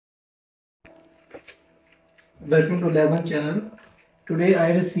Welcome to 11 channel. Today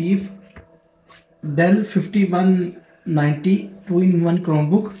I receive Dell 5190 2-in-1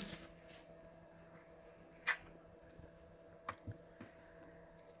 Chromebook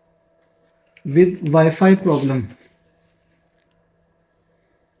with Wi-Fi problem.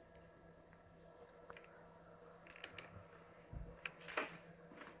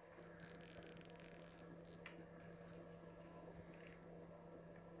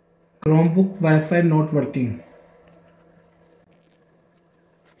 Chromebook Wi-Fi not working.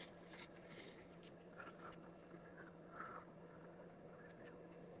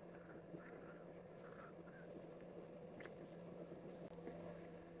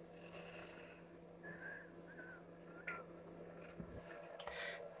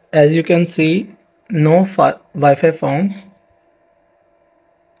 As you can see, no Wi-Fi found.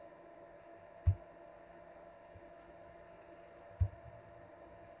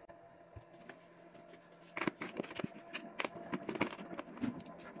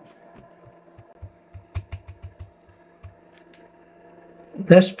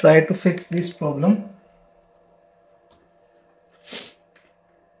 Let's try to fix this problem.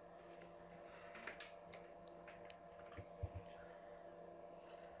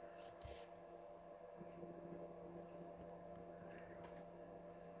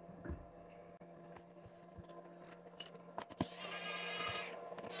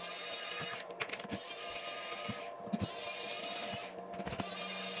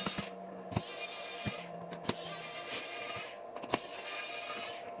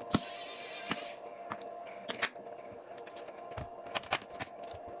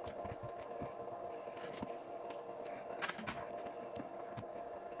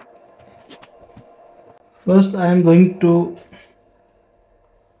 First, I am going to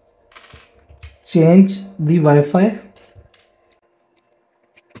change the Wi-Fi.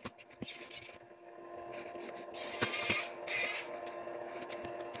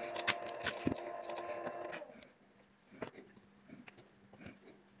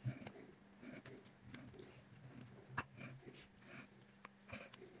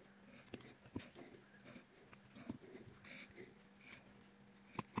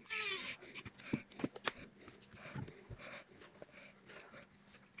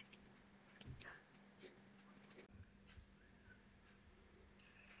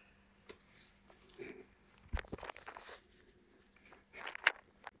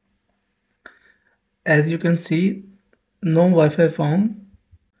 As you can see, no Wi-Fi found.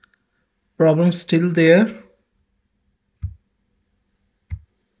 Problem still there.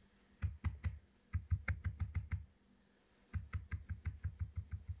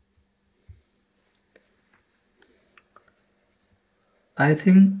 I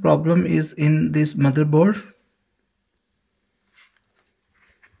think problem is in this motherboard,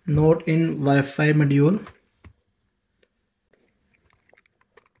 not in Wi-Fi module.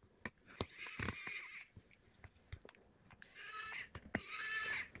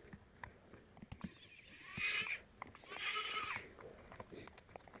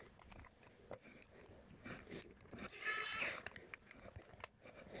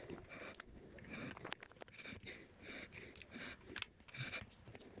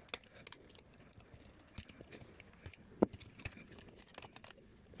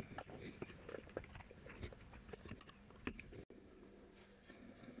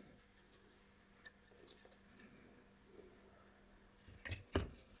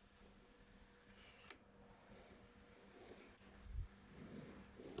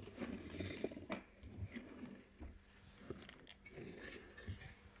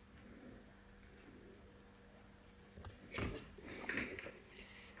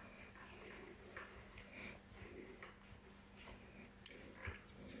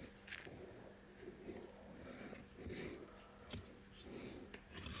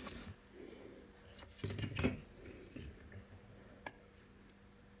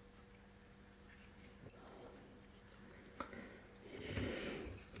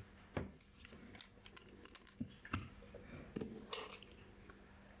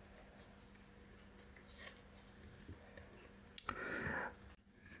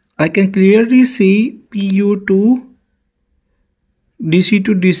 I can clearly see PU2 DC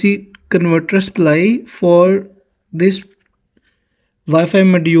to DC converter supply for this Wi-Fi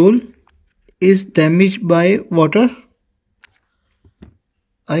module is damaged by water.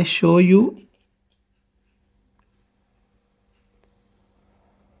 I show you.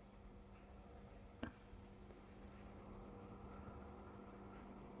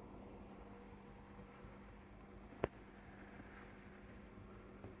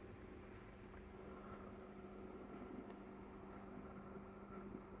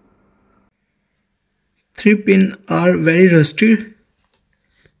 three pins are very rusty,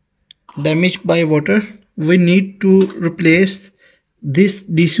 damaged by water. We need to replace this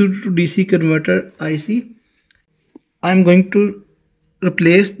DC to DC converter IC. I'm going to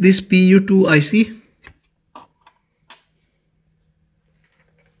replace this PU2 IC.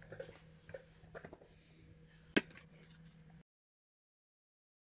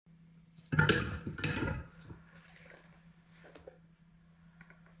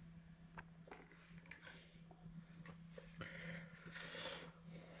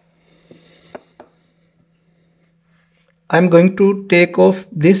 I'm going to take off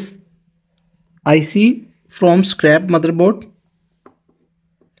this IC from scrap motherboard.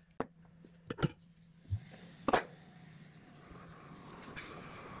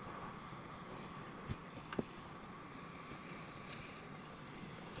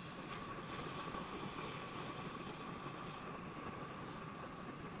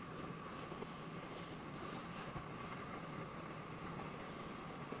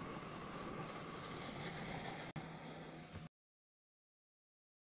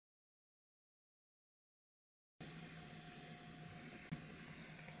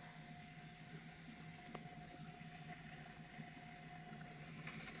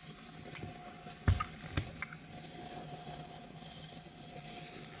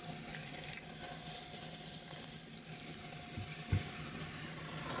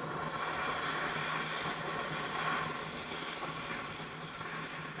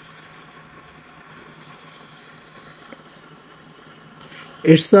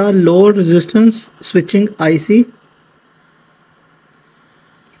 It's a low resistance switching IC.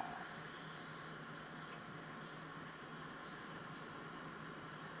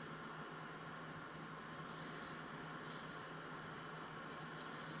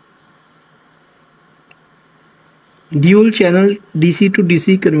 Dual channel DC to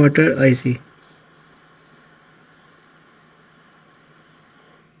DC converter IC.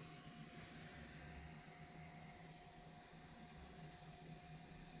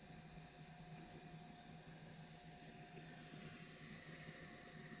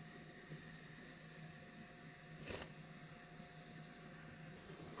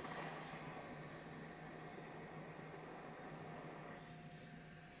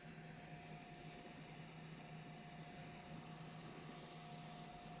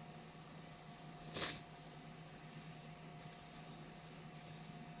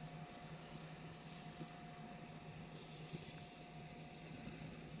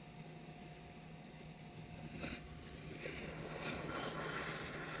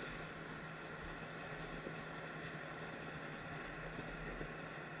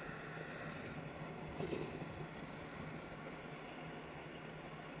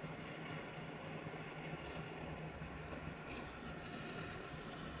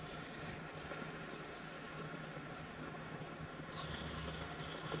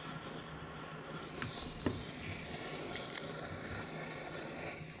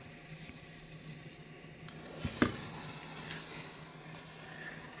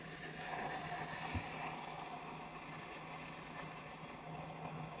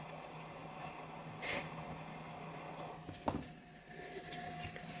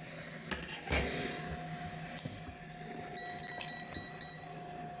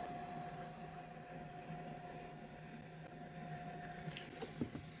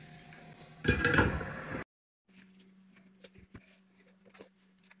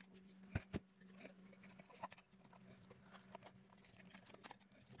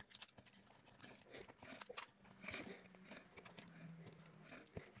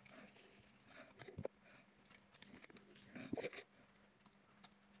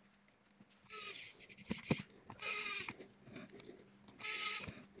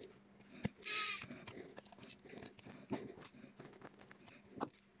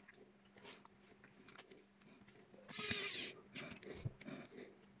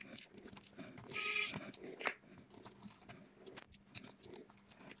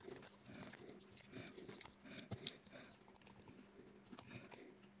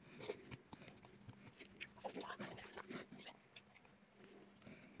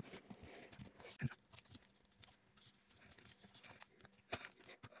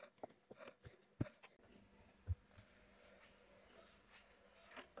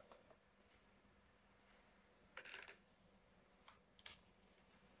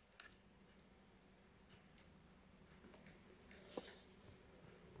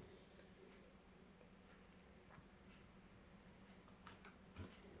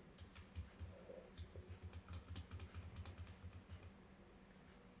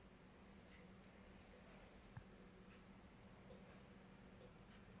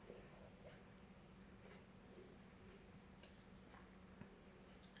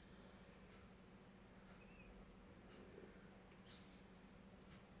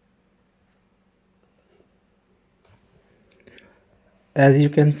 As you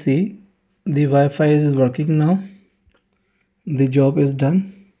can see, the Wi-Fi is working now. The job is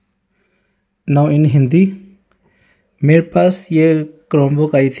done. Now in Hindi, मेरे पास ये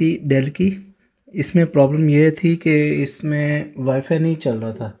Chromebook आई थी del की। इसमें problem ये थी कि इसमें wifi नहीं चल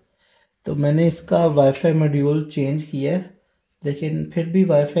रहा था, तो मैंने इसका वाईफाई मॉड्यूल चेंज किया है, लेकिन फिर भी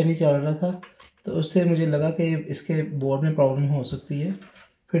वाईफाई नहीं चल रहा था। तो उससे मुझे लगा कि इसके बोर्ड में प्रॉब्लम हो सकती है।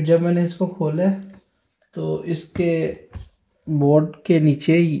 फिर जब मैंने इसको खोला तो इसके बोर्ड के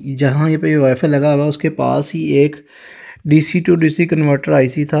नीचे जहाँ ये पे वाईफाई लगा हुआ उसके पास ही एक DC to DC converter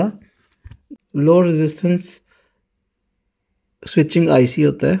IC था। लो रेजिस्टेंस स्विचिंग आईसी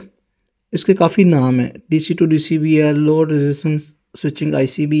होता है। इसके काफ़ी नाम है, डीसी टू डीसी भी है, लो रेजिस्टेंस स्विचिंग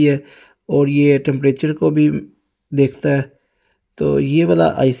आईसी भी है, और ये टेम्परेचर को भी देखता है। तो ये वाला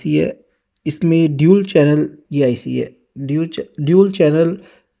आईसी है। इसमें ड्यूल चैनल ये आईसी है। ड्यूल चैनल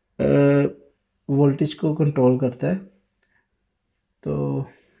वोल्टेज को कंट्रोल करता है। तो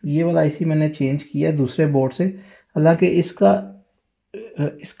ये वाला आईसी मैंने चेंज किया दूसरे बोर्ड से। हालांकि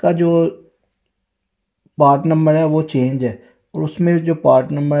इसका जो पार्ट नंबर है वो चेंज है, और उसमें जो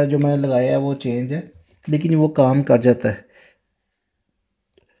पार्ट नंबर है जो मैंने लगाया है वो चेंज है, लेकिन वो काम कर जाता है।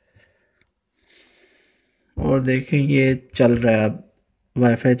 और देखें ये चल रहा है, अब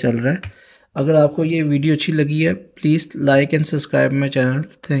वाईफाई चल रहा है। अगर आपको ये वीडियो अच्छी लगी है, please like and subscribe my channel.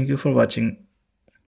 Thank you for watching.